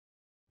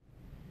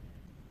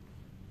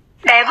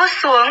vuốt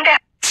xuống để...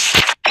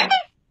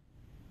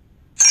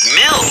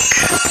 Milk.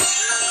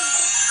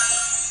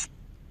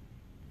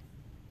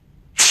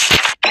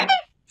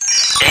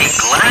 A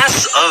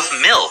glass of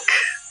milk.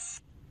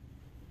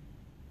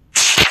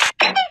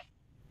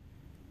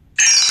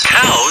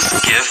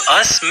 Cows give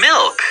us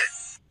milk.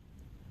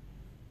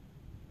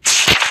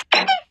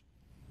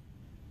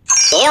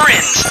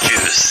 Orange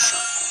juice.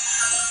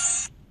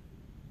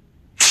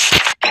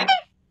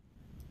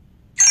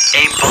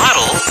 A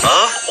bottle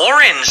of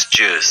orange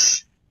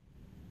juice.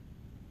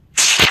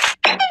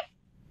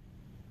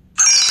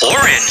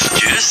 Orange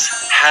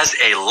juice has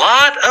a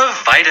lot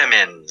of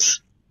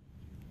vitamins.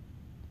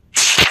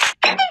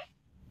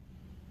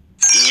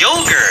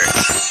 Yogurt.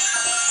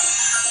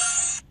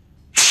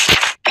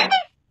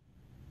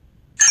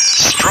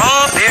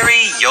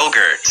 Strawberry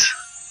yogurt.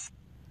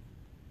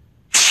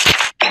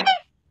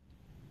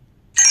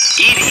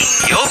 Eating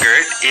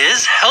yogurt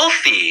is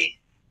healthy.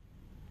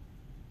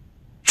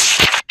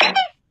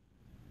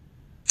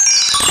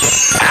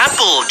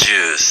 Apple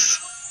juice.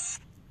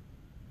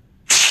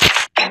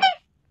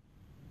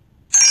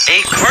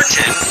 A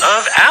carton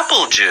of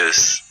apple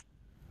juice.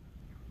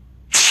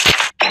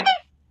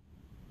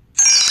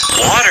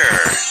 Water.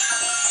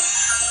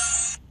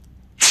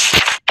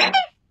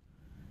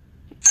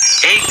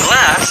 A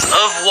glass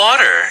of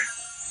water.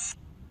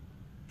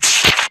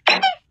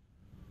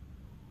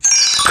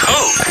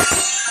 Coke.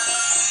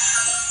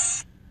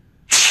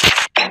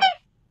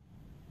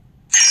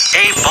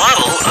 A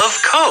bottle of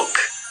Coke.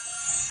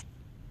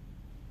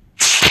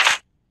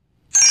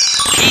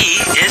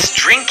 He is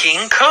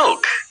drinking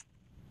Coke.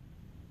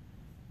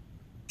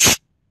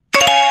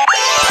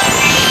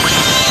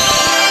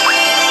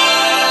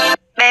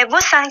 Bé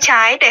vuốt sang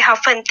trái để học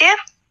phần tiếp.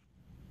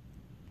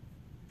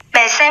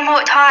 Bé xem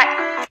hội thoại.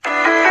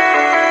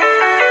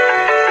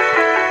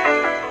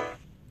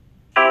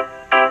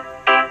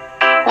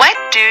 What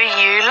do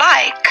you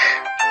like?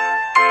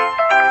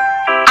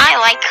 I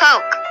like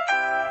Coke.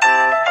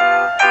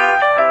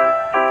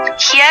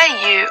 Here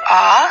you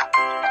are.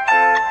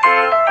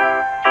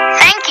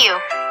 Thank you.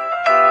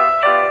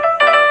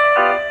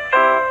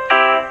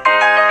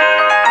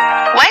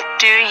 What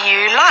do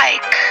you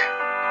like?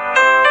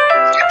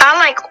 I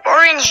like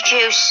orange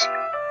juice.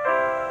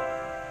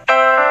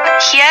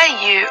 Here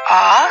you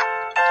are.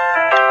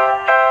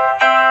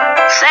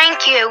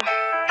 Thank you.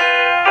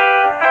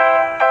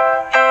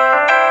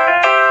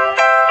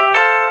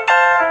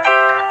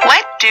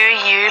 What do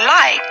you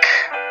like?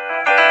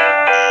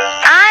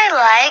 I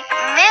like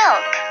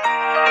milk.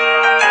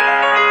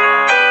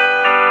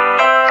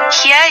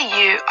 Here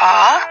you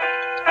are.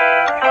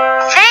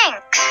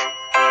 Thanks.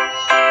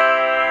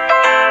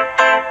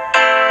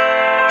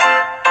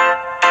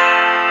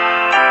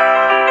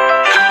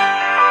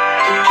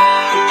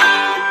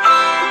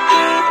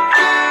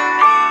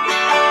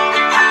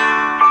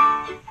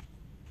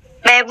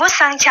 Bé vuốt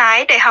sang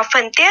trái để học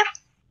phần tiếp.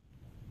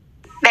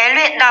 Bé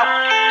luyện đọc.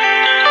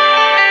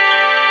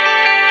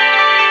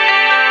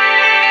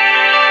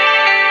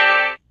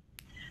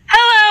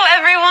 Hello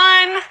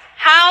everyone!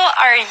 How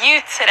are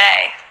you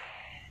today?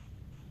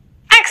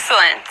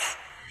 Excellent!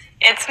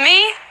 It's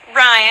me,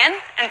 Ryan,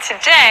 and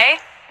today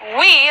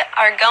we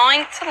are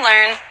going to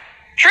learn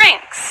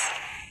drinks.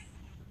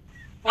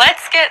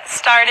 Let's get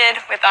started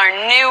with our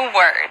new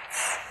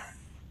words.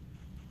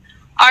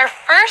 Our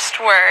first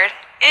word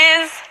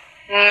is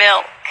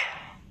milk.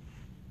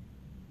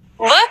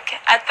 Look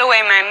at the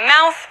way my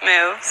mouth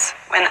moves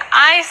when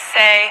I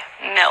say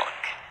milk.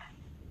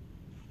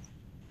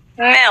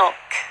 Milk.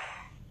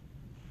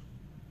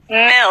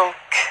 Milk.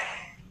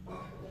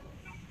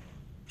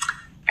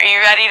 Are you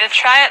ready to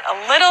try it a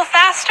little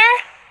faster?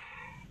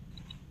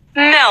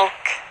 Milk.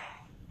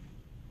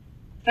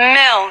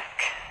 Milk.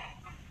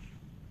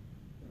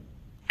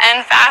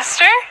 And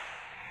faster?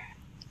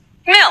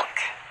 Milk.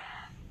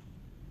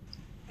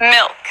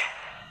 Milk.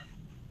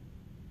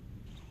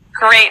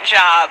 Great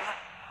job.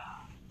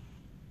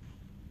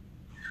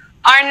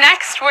 Our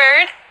next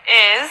word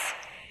is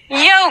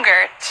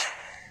yogurt.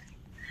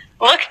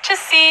 Look to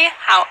see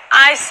how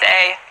I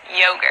say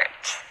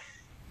yogurt.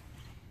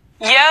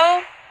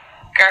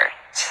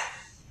 Yogurt.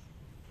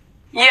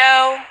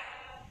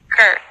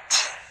 Yogurt.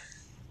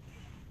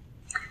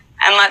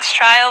 And let's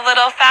try a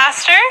little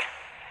faster.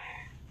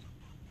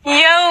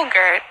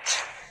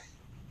 Yogurt.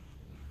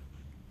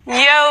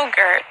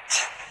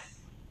 Yogurt.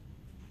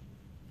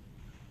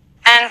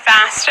 And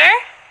faster.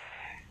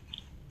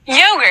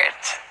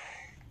 Yogurt.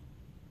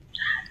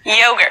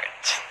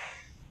 Yogurt.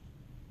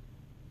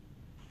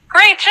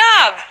 Great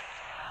job!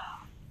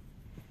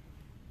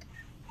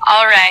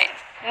 All right,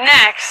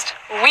 next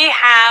we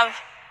have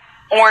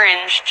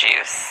orange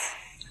juice.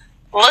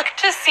 Look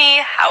to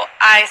see how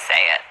I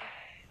say it.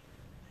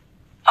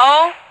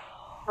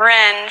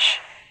 Orange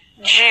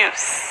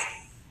juice.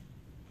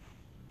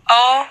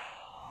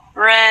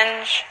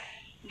 Orange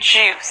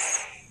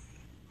juice.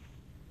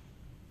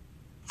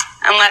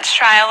 And let's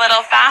try a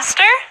little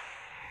faster.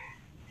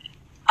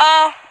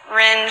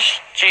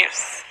 Orange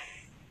juice.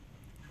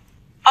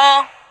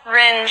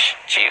 Orange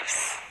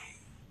juice.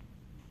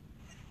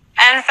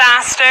 And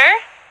faster.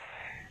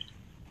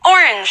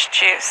 Orange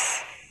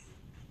juice.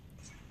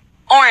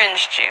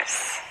 Orange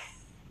juice.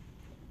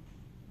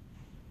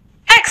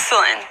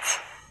 Excellent.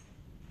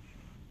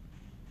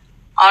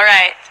 All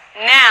right,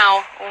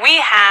 now we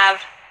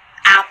have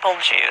apple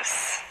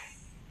juice.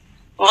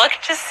 Look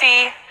to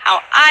see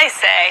how I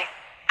say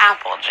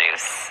apple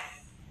juice.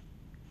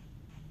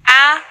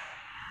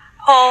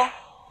 Apple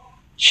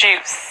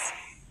juice.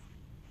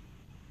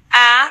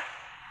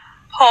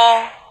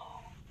 Apple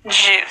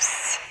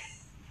juice.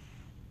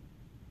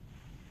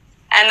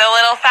 And a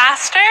little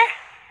faster.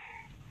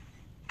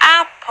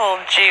 Apple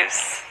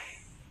juice.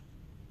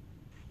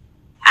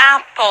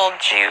 Apple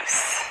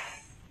juice.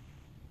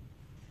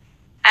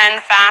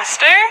 And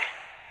faster.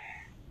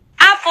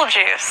 Apple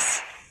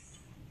juice.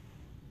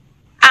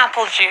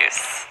 Apple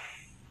juice.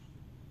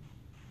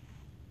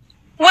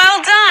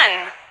 Well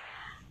done.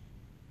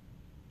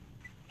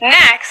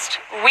 Next,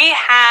 we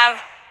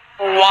have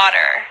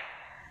water.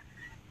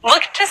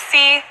 Look to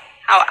see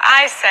how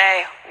I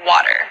say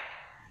water.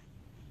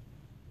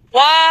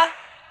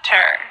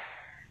 Water.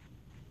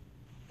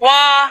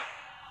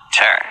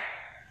 Water.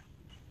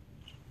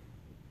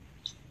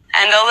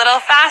 And a little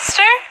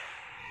faster.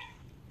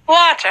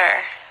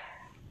 Water.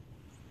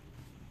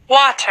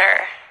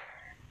 Water.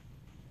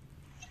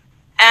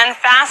 And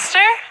faster.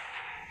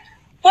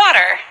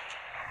 Water.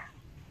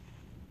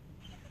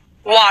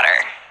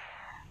 Water.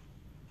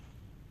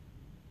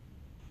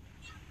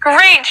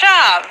 Great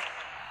job!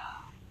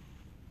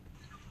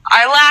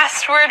 Our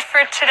last word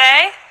for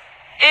today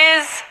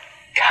is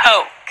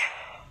Coke.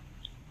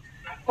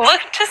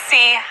 Look to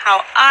see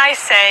how I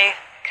say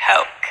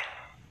Coke.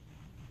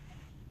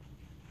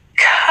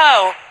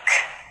 Coke.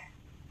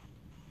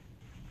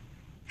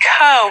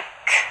 Coke.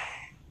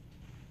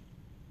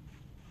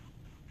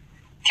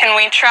 Can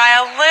we try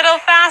a little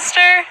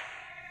faster?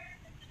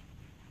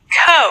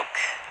 Coke.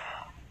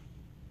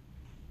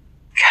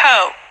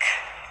 Coke.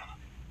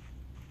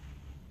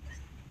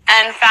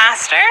 And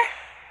faster?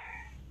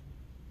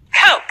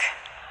 Coke.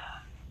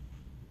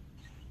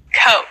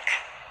 Coke.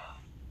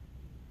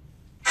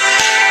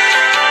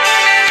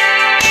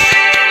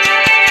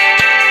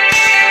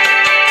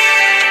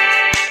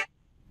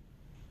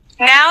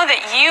 Now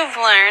that you've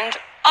learned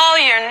all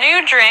your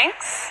new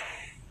drinks,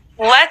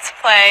 let's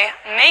play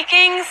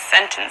making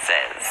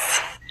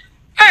sentences.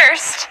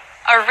 First,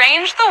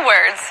 arrange the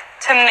words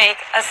to make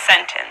a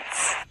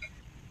sentence.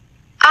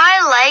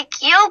 I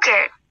like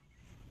yogurt.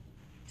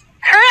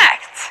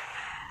 Correct.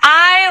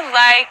 I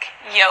like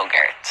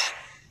yogurt.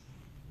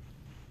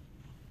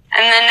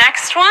 And the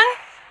next one,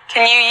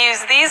 can you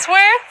use these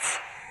words?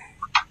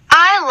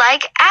 I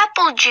like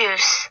apple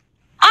juice.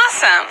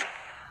 Awesome.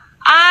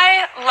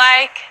 I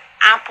like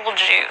apple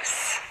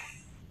juice.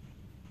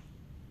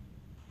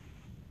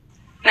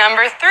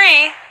 Number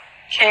 3,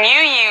 can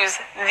you use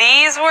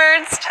these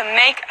words to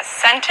make a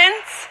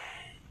sentence?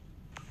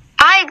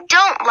 I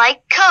don't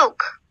like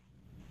Coke.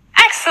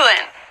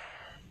 Excellent.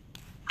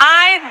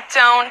 I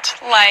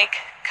don't like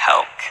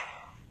Coke.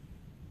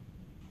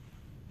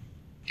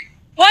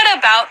 What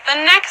about the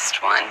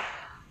next one?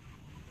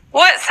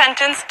 What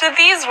sentence do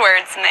these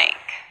words make?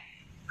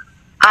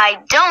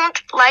 I don't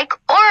like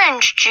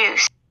orange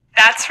juice.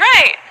 That's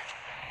right.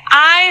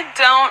 I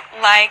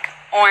don't like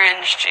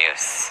orange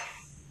juice.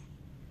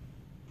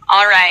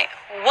 All right,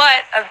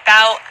 what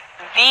about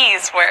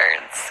these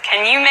words?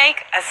 Can you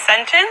make a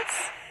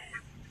sentence?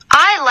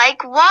 I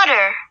like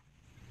water.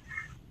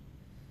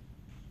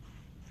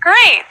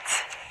 Great.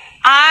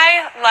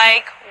 I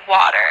like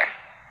water.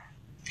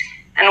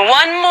 And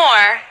one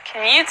more.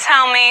 Can you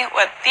tell me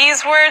what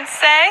these words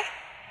say?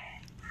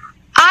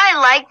 I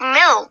like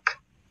milk.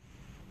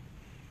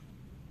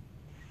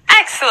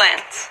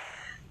 Excellent.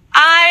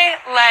 I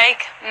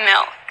like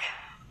milk.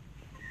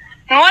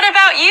 And what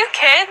about you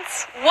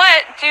kids?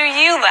 What do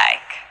you like?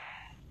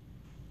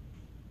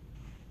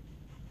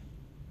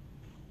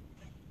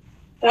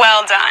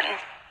 Well done.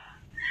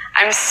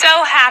 I'm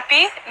so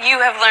happy you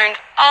have learned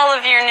all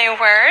of your new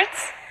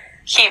words.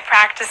 Keep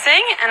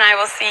practicing, and I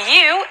will see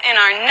you in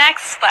our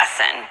next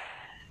lesson.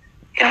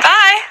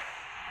 Goodbye.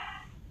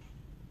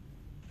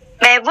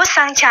 Bé vuốt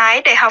sang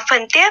trái để học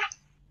phần tiếp.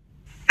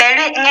 Bé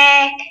luyện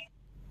nghe.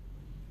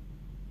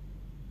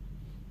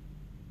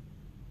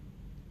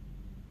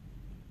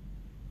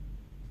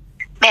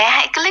 Bé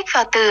hãy click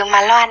vào từ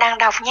mà Loa đang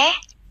đọc nhé.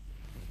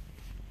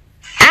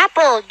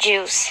 Apple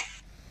juice.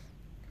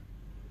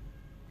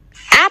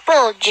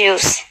 Apple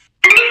juice.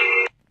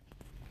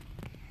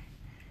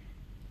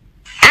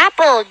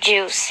 Apple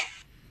juice.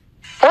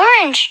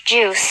 Orange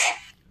juice.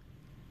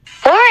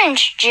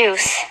 Orange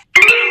juice.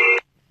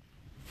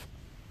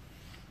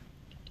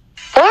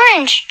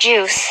 Orange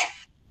juice.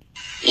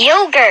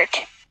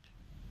 Yogurt.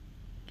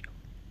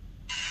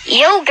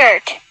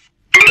 Yogurt.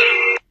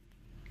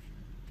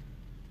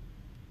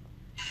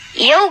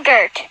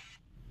 Yogurt.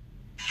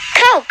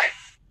 Coke.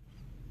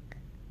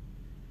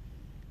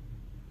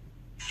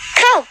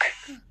 Coke.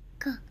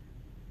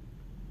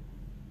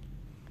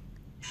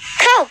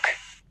 Coke.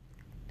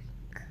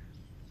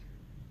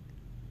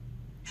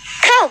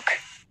 Coke.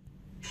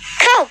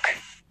 Coke.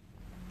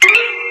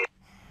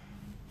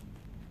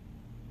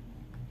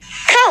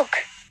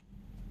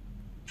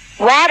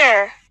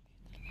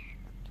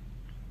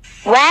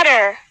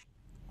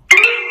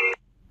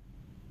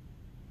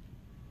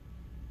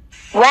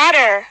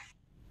 water,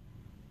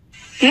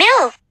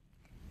 milk,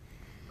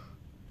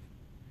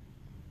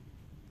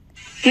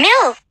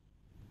 milk,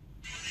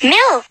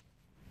 milk,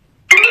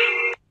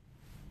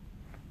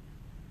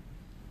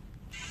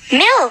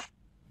 milk,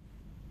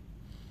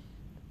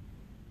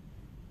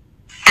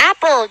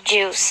 apple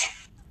juice,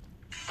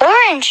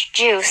 orange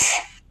juice,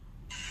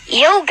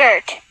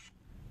 yogurt,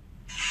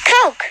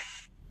 Coke,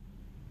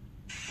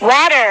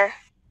 water,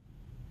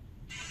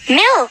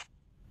 milk.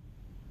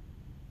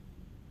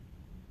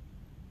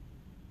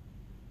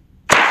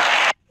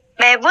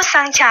 Bé vuốt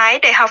sang trái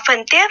để học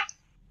phần tiếp.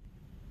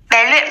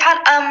 Bé luyện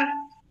phát âm.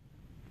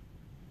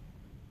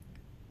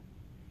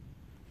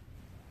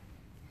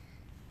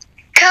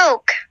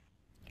 Coke,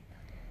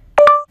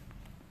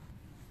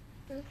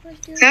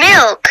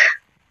 milk,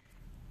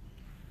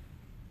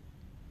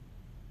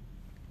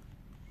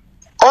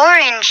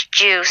 orange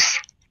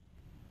juice,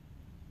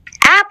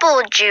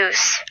 apple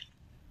juice,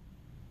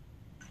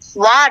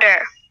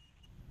 water.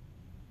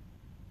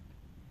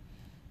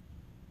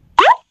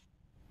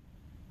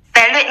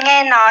 Bé luyện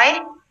nghe nói.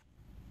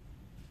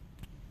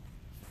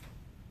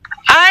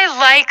 I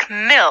like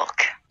milk.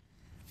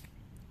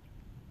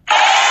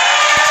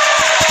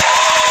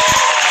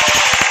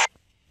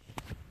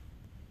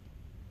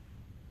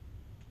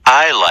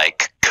 I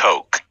like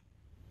Coke.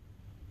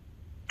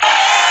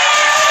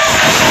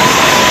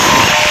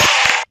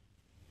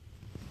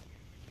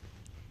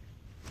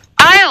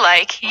 I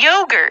like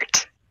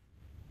yogurt.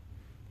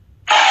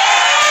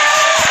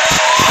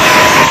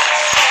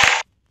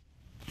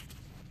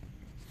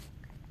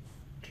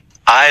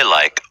 I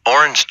like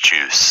orange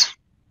juice.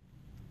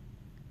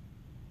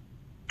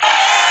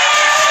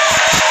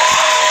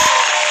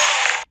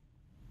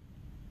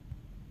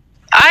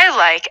 I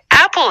like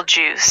apple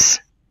juice.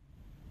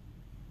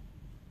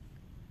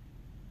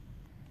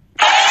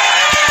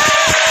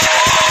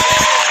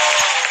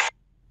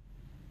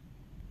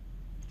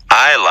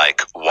 I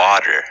like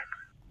water.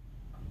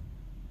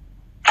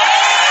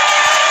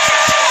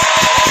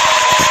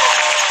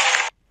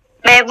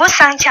 Bé vuốt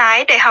sang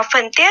trái để học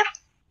phần tiếp.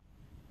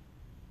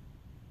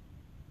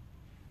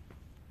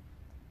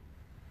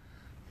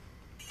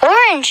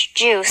 Orange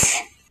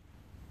juice,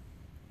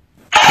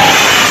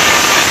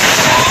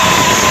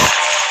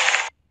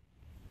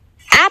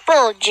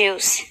 apple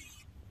juice,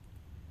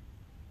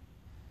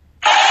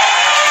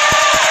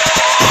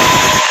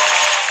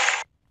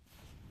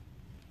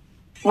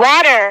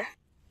 water,